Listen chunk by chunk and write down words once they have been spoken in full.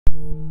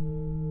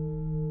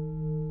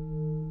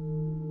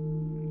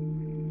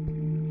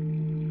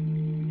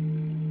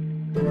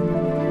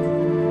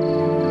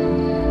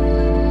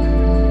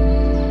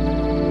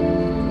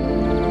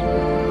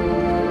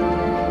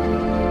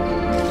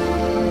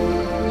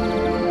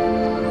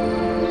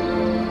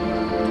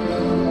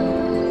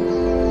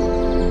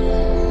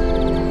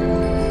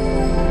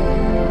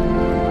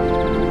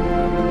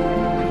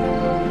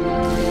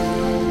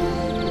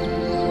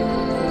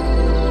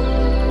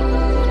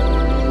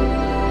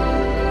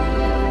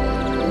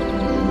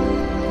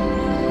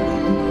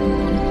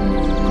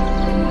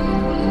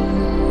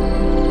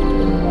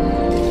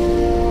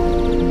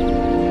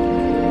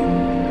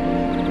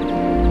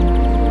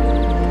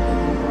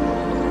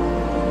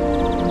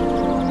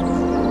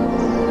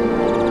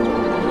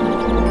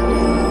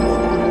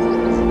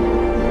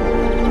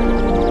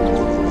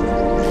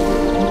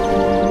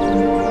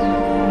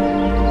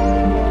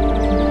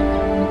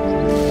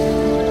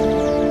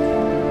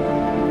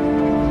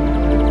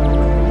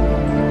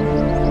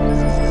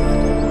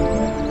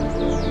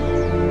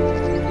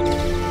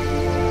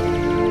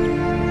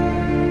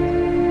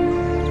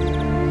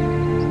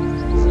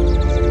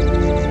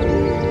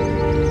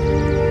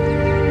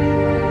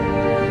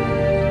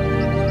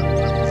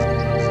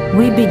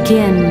We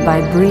begin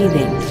by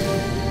breathing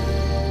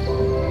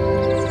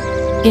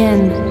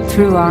in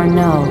through our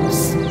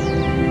nose,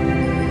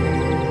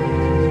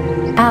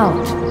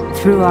 out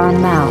through our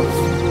mouth.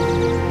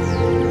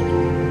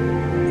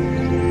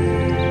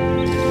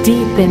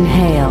 Deep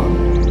inhale,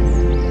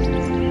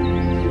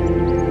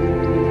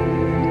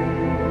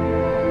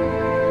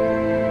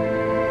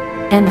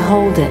 and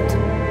hold it,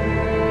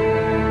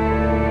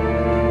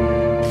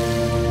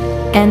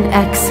 and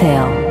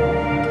exhale.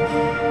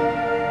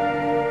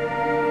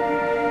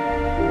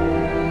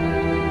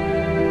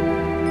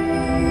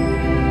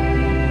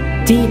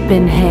 Deep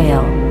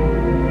inhale,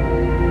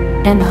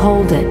 and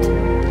hold it,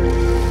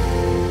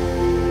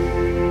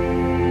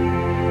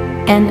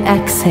 and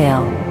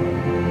exhale.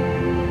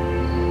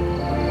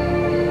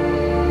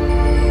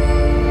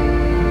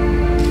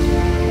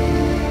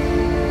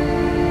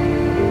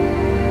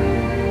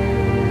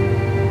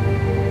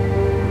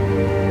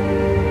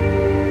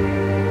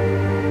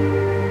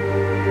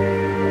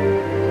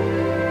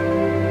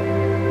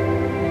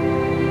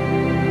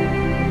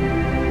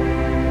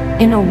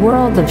 In a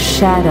world of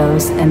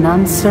shadows and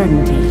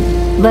uncertainty,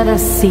 let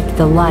us seek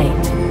the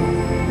light.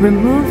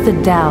 Remove the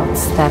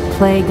doubts that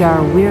plague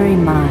our weary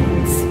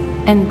minds,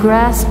 and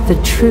grasp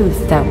the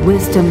truth that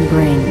wisdom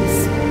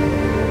brings.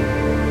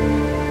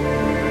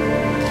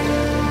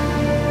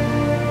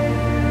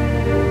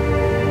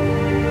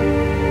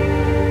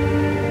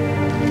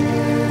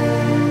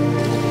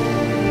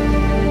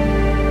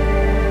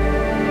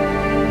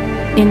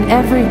 In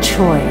every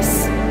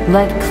choice,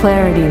 let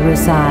clarity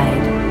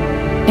reside.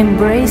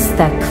 Embrace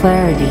that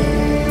clarity,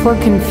 for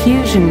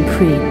confusion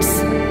creeps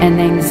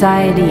and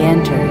anxiety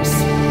enters,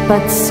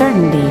 but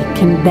certainty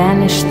can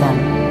banish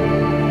them.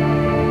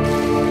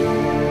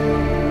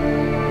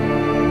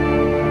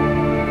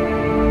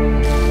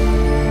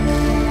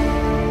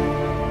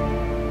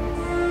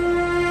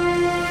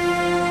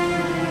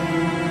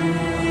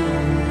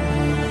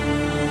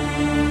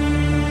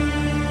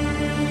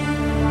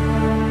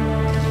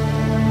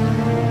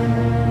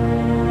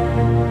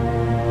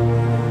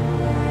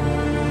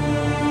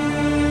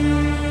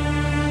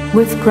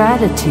 With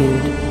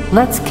gratitude,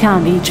 let's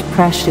count each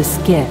precious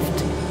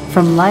gift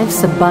from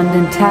life's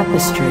abundant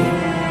tapestry.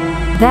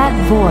 That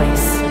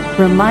voice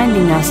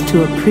reminding us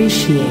to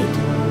appreciate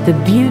the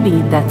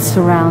beauty that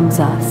surrounds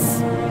us.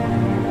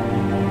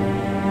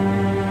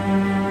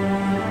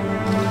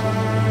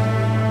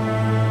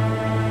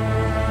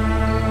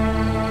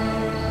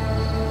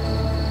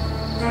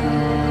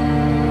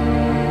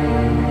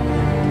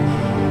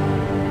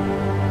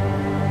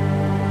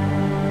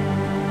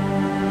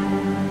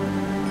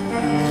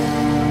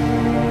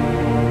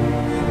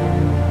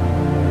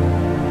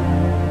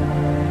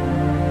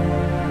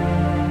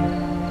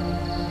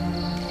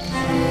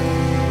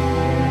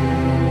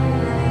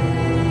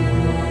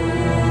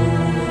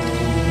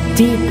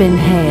 Deep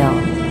inhale,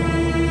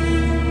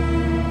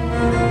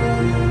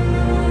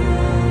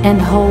 and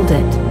hold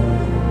it,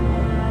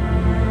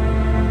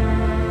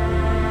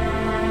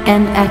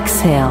 and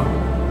exhale.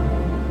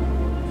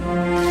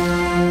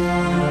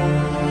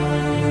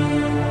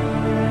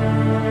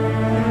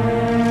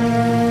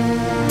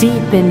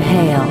 Deep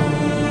inhale,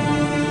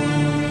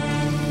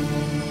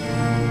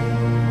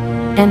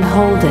 and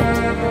hold it,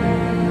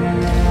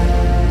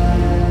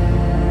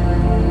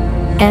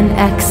 and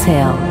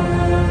exhale.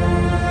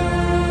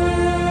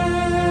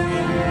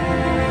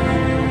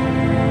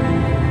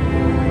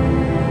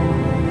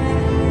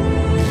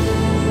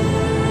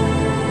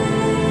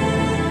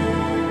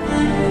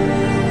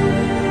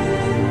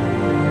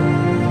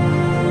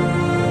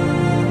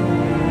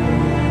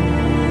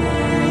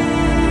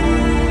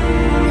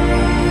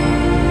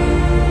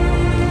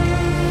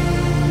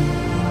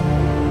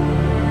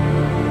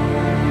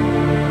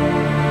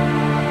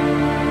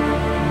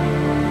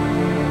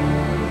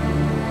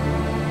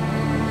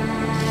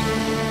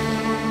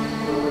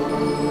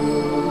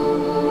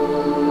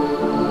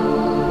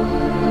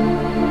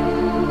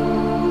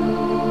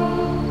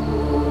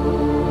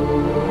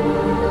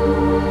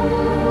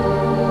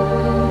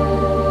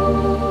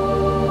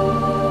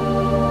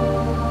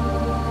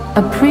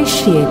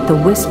 Appreciate the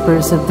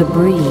whispers of the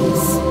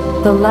breeze,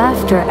 the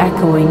laughter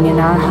echoing in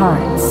our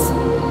hearts.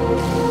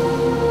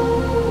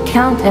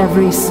 Count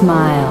every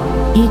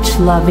smile, each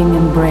loving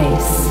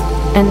embrace,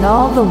 and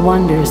all the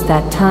wonders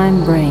that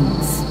time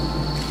brings.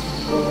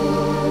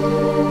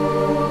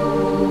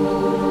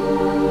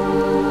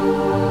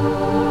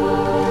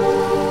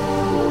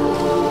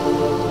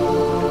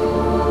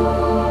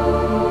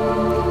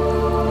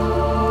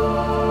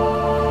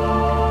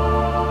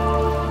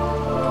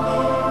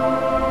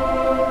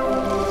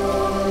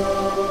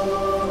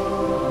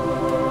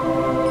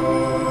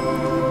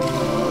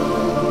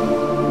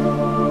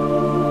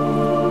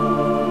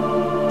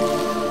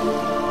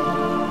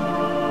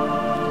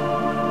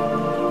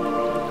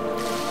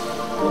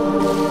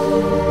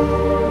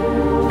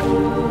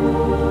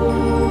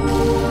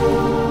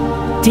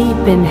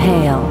 Deep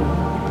inhale.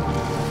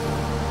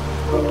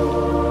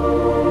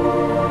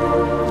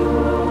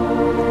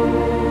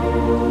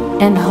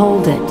 And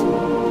hold it.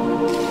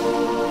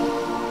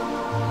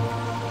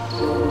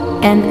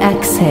 And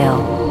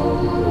exhale.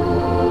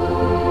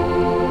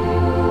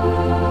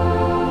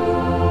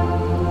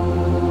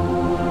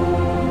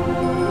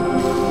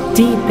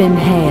 Deep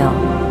inhale.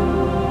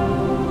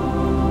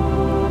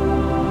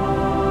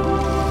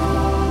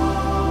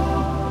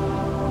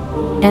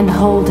 And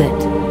hold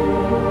it.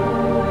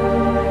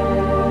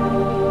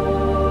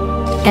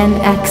 And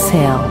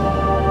exhale.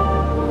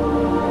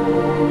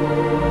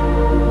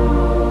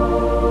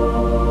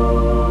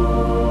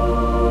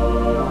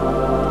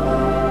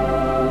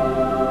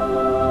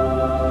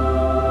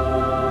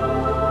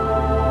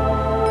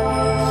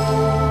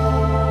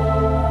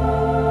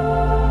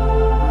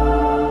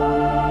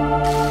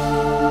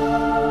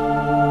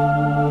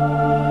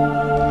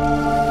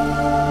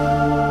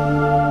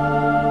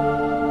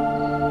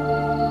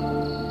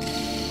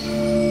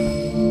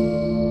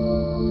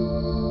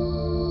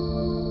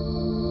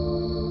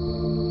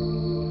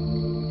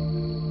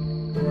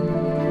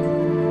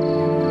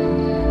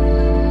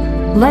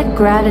 Let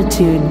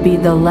gratitude be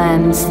the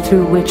lens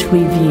through which we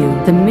view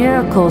the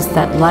miracles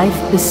that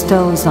life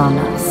bestows on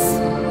us.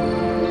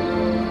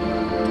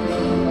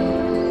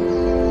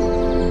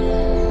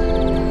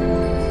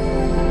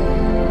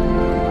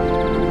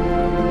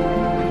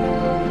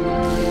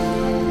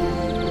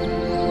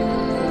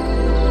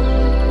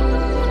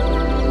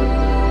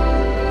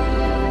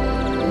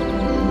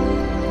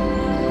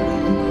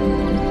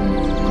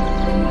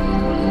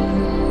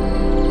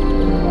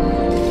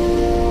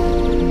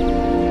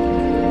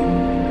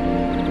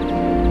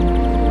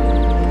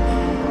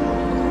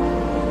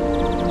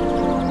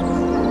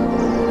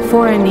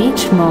 For in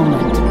each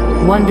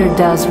moment, wonder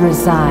does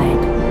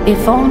reside,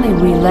 if only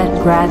we let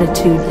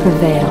gratitude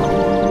prevail.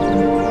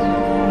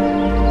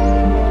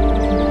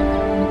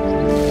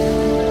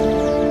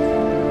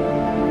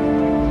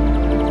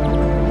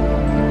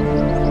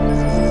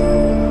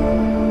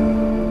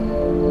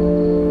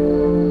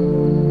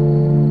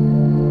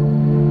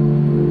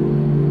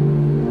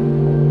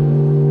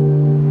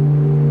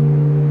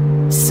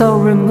 So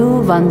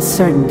remove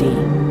uncertainty,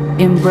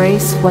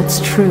 embrace what's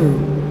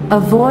true.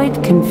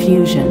 Avoid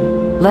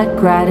confusion, let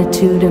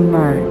gratitude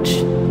emerge.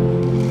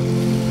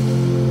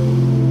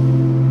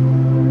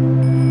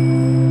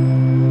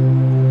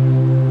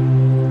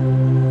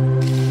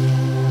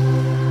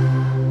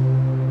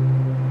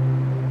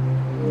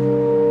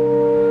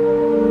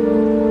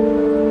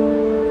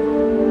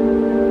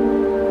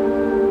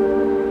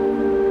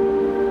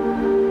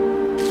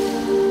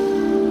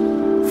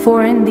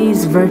 For in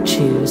these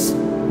virtues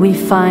we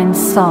find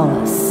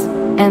solace,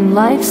 and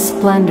life's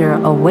splendor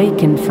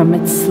awakened from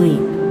its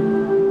sleep.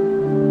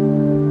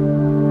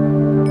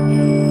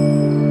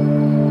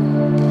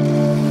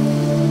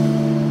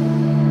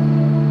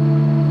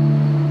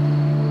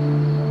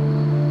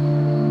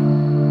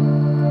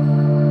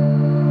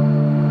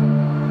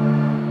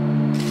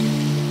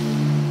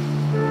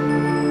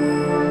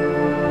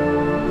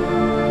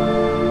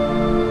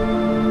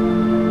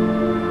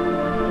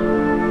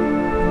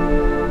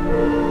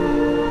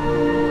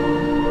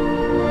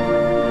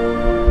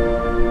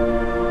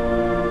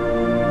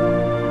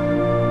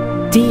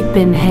 Deep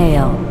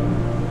inhale.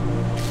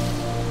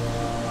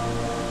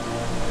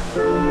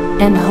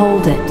 And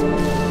hold it.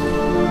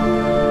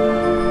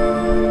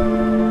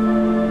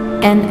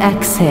 And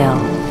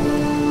exhale.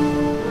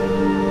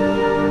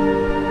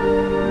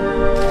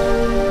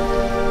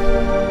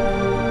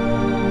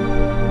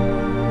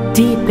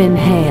 Deep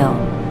inhale.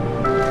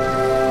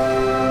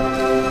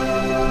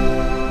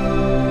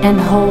 And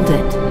hold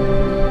it.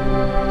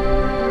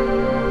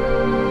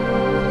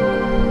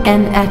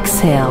 And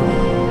exhale.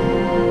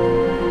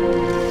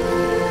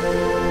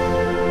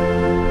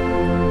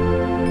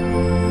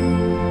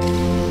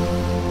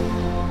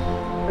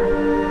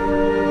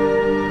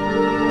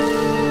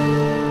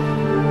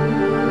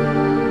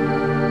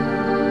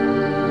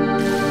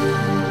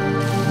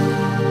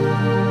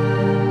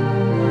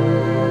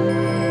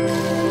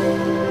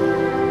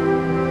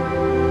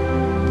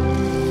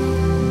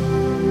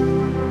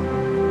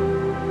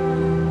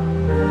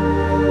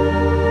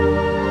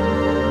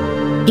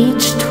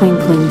 Each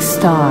twinkling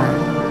star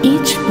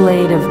Each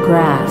blade of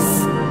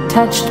grass,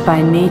 touched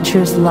by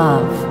nature's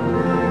love.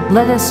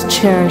 Let us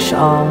cherish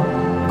all,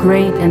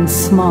 great and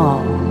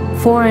small,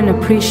 for in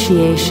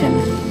appreciation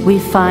we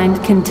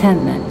find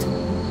contentment.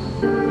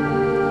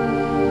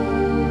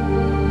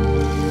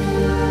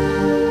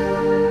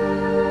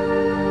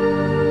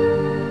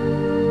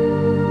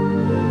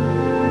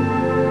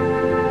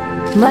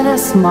 Let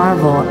us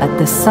marvel at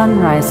the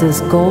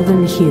sunrise's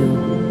golden hue,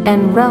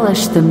 and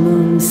relish the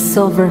moon's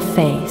silver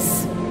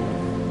face.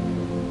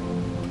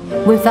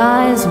 With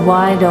eyes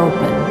wide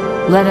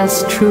open, let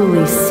us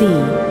truly see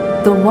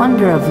the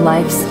wonder of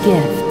life's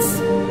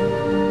gifts.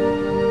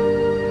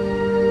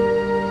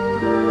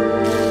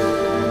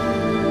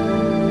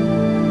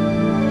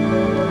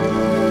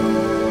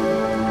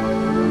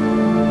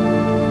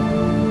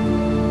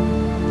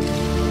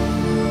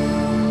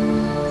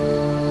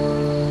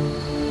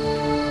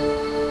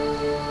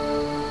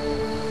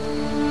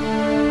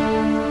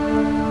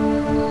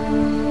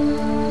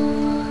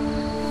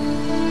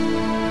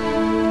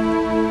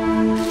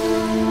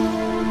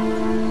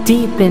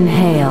 Deep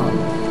inhale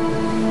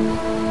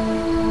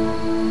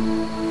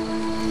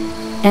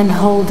and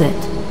hold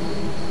it,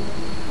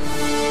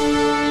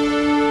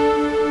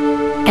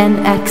 and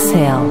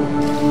exhale.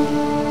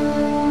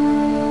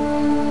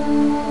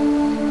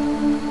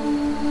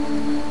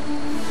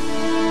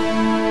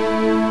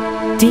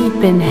 Deep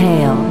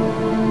inhale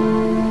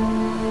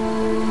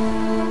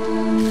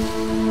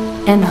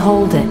and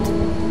hold it,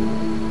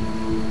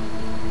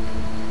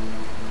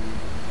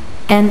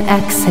 and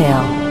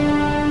exhale.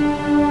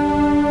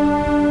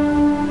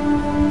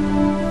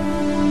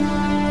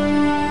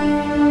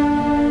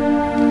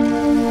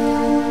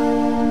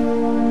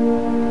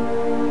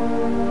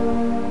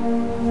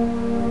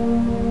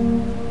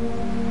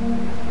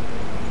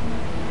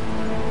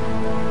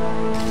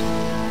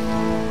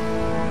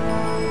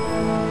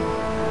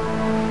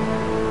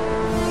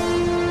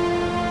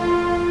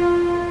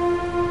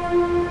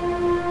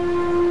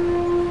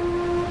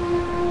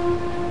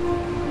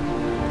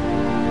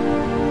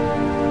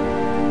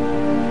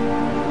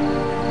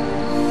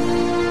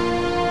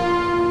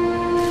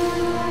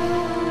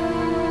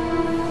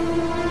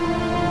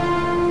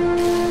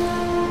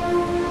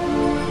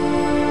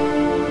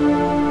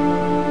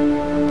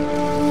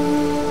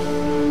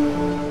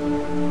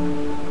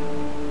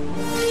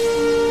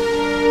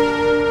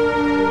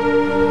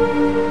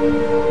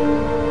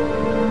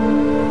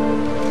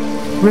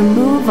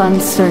 Remove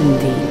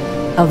uncertainty,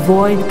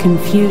 avoid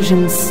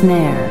confusion's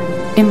snare,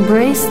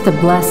 embrace the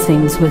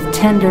blessings with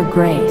tender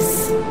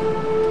grace.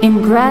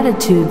 In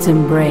gratitude's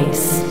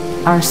embrace,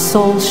 our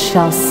souls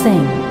shall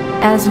sing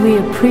as we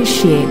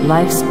appreciate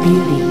life's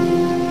beauty.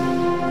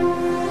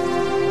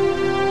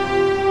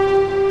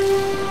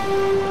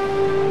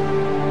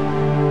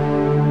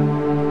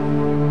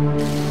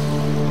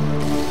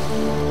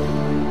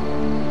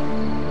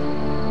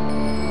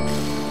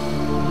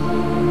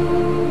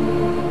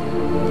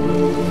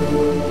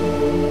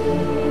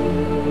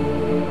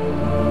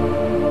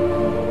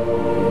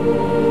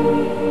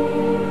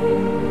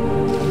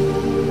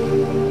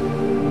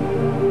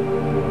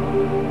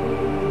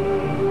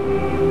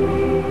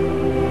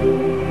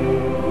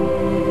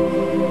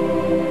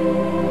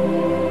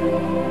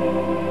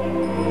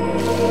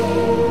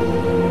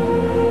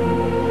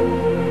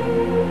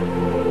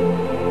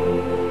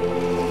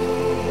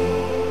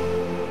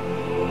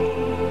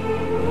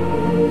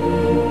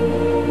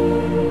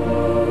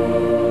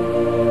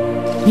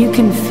 You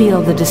can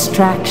feel the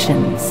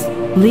distractions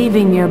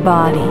leaving your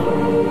body.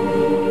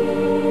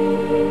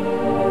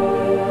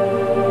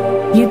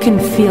 You can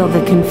feel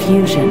the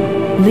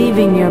confusion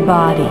leaving your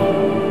body.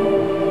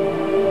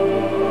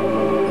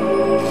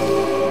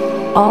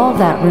 All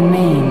that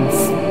remains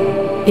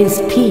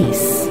is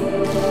peace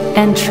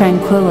and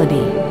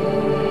tranquility.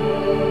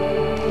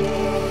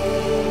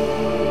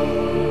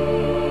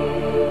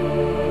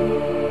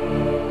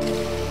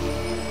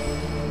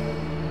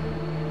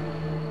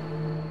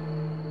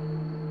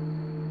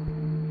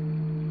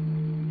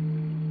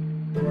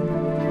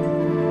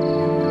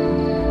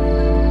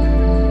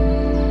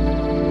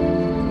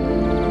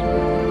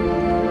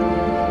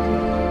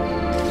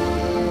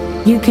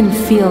 You can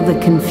feel the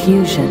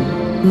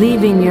confusion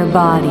leaving your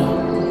body.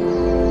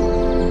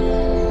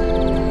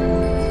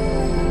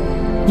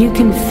 You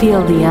can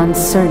feel the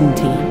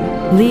uncertainty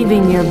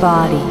leaving your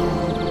body.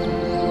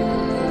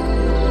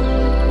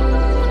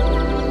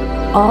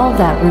 All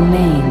that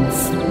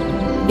remains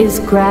is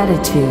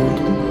gratitude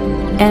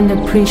and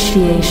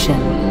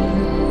appreciation.